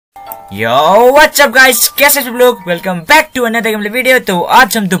Yo what's up guys, कैसे सब लोग। Welcome back to another game video. तो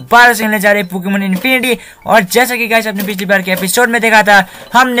आज हम दोबारा से खेलने जा रहे हैं पोकेमॉन इन्फिनिटी। और जैसा कि गाइस आपने पिछली बार के एपिसोड में देखा था,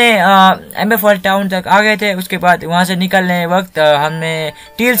 हमने एम्बर फॉल टाउन तक आ गए थे। उसके बाद वहां से निकलने वक्त हमने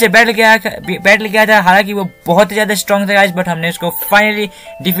टील से बैटल किया था। हालांकि वो बहुत ही ज्यादा स्ट्रॉन्ग था गाइस, बट हमने उसको फाइनली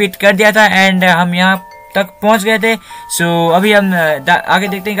डिफीट कर दिया था एंड हम यहाँ तक पहुंच गए थे। सो अभी हम आगे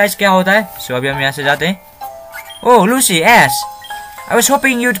देखते हैं गाइस क्या होता है। सो अभी हम यहाँ से जाते हैं। ओह Lucy S, I was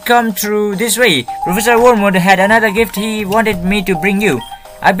hoping you'd come through this way. Professor Wormwood had another gift he wanted me to bring you.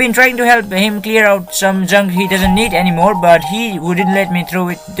 I've been trying to help him clear out some junk he doesn't need anymore, but he wouldn't let me throw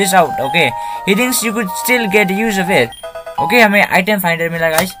this out, okay? He thinks you could still get use of it. Okay, हमें item finder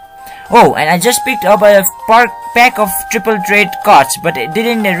मिला guys. Oh, and I just picked up a pack of triple trade cards, but it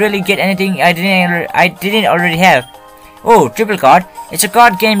didn't really get anything I didn't already have. Oh, triple card. It's a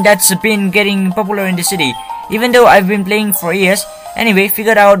card game that's been getting popular in the city, even though I've been playing for years. Anyway,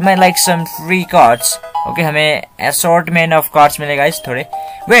 figured out might like some free cards. Okay, हमें assortment of cards मिलेगा इस थोड़े.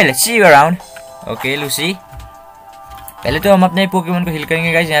 Well, see you around. Okay, Lucy. पहले तो हम अपने Pokemon को हिल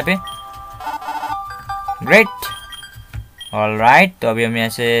करेंगे गाइस यहाँ पे. Great. All right. तो अभी हम यहाँ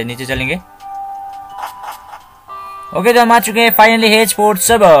से नीचे चलेंगे. Okay, तो हम आ चुके हैं फाइनली हेजपोर्ट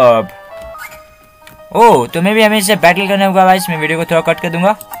सबर्ब. ओह, तो मैं भी हमें इससे बैटल करने होगा गाइस. मैं वीडियो को थोड़ा कट कर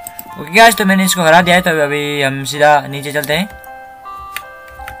दूंगा. ओके गाइस, तो मैंने इसको हरा दिया है. तो अभी हम सीधा नीचे चलते हैं.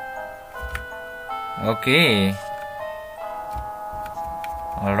 Okay.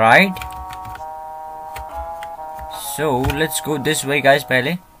 All right. So let's go this way, guys.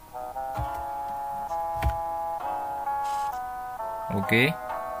 पहले. Okay.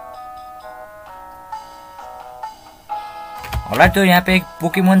 Alright, तो यहाँ पे एक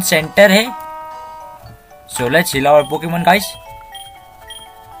पोकेमॉन सेंटर है. So let's heal our Pokemon, guys.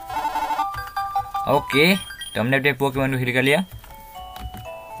 Okay. तो हमने अपने पोकेमॉन को हिल कर लिया.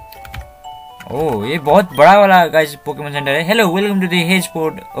 ओह, ये बहुत बड़ा वाला गाइस पोकेमॉन सेंटर है. Hello, welcome to the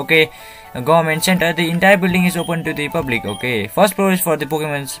हेजपोर्ट okay government centre. The entire building is open to the public. Okay, first floor is for the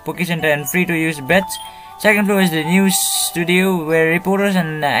पोके centre and free to use beds. Second floor is the news studio where reporters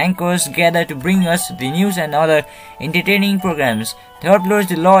and anchors gather to bring us the news and other entertaining programs. Third floor is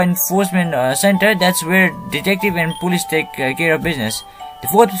the law enforcement center. That's where detective and police take care of business.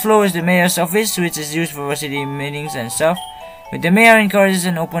 The fourth floor is the mayor's office, which is used for city meetings and stuff. With the mayor encourages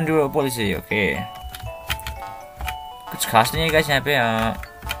an open door policy. Okay. कुछ खास नहीं है guys यहाँ पे.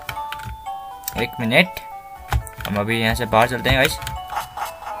 एक minute, हम अभी यहाँ से बाहर चलते हैं guys.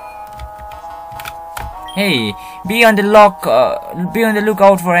 Hey, be on the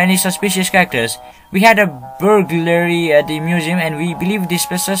lookout for any suspicious characters. We had a burglary at the museum, and we believe the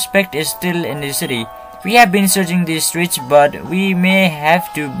suspect is still in the city. We have been searching the streets, but we may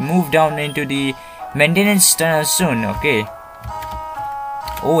have to move down into the maintenance tunnel soon. Okay.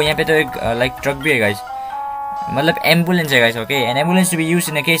 Oh, यहाँ पे तो एक like truck भी है guys. मतलब ambulance है guys. Okay, an ambulance to be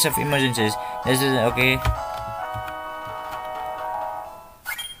used in a case of emergencies. This is okay.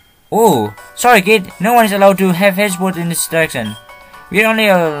 Oh, sorry kid. No one is allowed to have Hazeport in this direction. We are only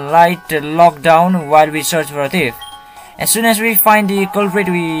a light lockdown while we search for a thief. As soon as we find the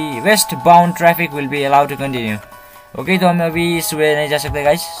culprit, westbound traffic will be allowed to continue. Okay, तो हम अभी सुबह नहीं जा सकते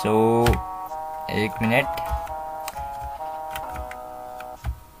guys. So एक minute.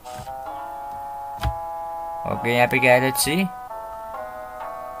 Okay, यहाँ पे क्या है? Let's see.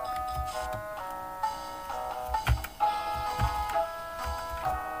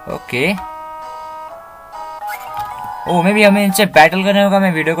 ओके. ओह, मे भी हमें इनसे बैटल करने होगा.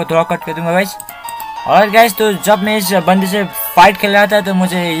 मैं वीडियो को थोड़ा कट कर दूंगा गाइस. और गाइस, तो जब मैं इस बंदे से फाइट खेल रहा था तो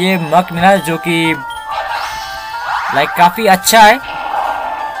मुझे ये मक मिला जो कि लाइक काफी अच्छा है.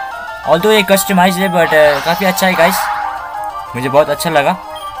 ऑल्दो ये कस्टमाइज है बट काफी अच्छा है गाइस. मुझे बहुत अच्छा लगा.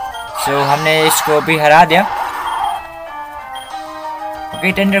 सो हमने इसको भी हरा दिया.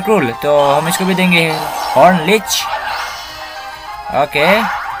 Okay, tender cruel. तो हम इसको भी देंगे हॉर्न लिच. ओके,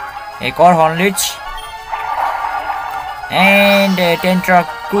 एक और हॉर्न लिच एंड टेंट्रा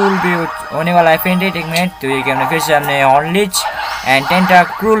क्रूल भी होने वाला है फेंटेड. एक मिनट. तो ये हमने फिर से हमने हॉर्न लिच एंड टेंट्रा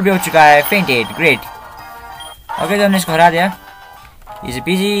क्रूल भी हो चुका है फेंटेड. ग्रेट. ओके, तो हमने इसको हरा दिया. Easy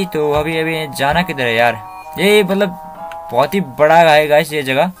PG. तो अभी जाना किधर है यार? ये मतलब बहुत ही बड़ा है गाइस ये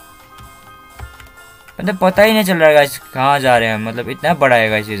जगह. मतलब पता ही नहीं चल रहा है गाइस कहाँ जा रहे हैं. मतलब इतना बड़ा है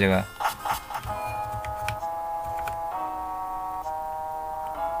गाइस ये जगह.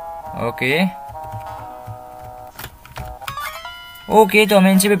 ओके ओके, तो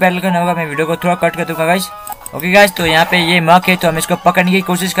हमें इनसे भी बैटल करना होगा. मैं वीडियो को थोड़ा कट कर दूंगा गाइस. ओके गाइस, तो यहाँ पे ये मक है तो हम इसको पकड़ने की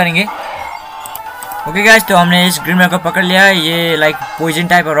कोशिश करेंगे. ओके गाइस, तो हमने इस ग्रीमर को पकड़ लिया. ये लाइक पॉइजन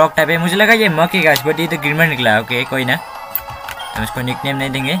टाइप और रॉक टाइप है. मुझे लगा ये मक है गाइस, बट ये तो ग्रीमर निकला. ओके, कोई ना, हम इसको निकनेम नहीं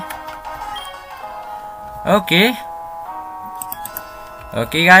देंगे. ओके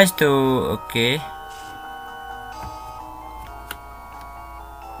ओके गाइस, तो ओके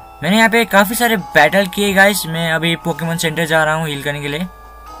मैंने यहाँ पे काफी सारे बैटल किए गाइस। मैं अभी पोकेमॉन सेंटर जा रहा हूँ हील करने के लिए।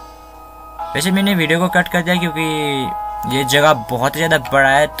 वैसे मैंने वीडियो को कट कर दिया क्योंकि ये जगह बहुत ज्यादा बड़ा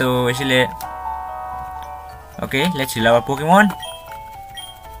है, तो इसलिए okay let's heal our Pokemon.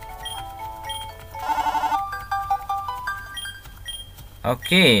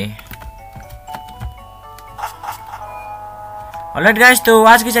 Okay alright guys, तो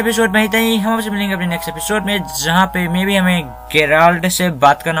आज के इस एपिसोड में इतना ही। हम आपसे मिलेंगे अपने नेक्स्ट एपिसोड में, जहां पे मे भी हमें गेराल्ड से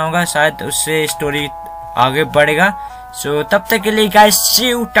बात करना होगा, शायद उससे स्टोरी आगे बढ़ेगा। सो तब तक के लिए guys C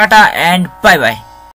you, Tata and bye bye.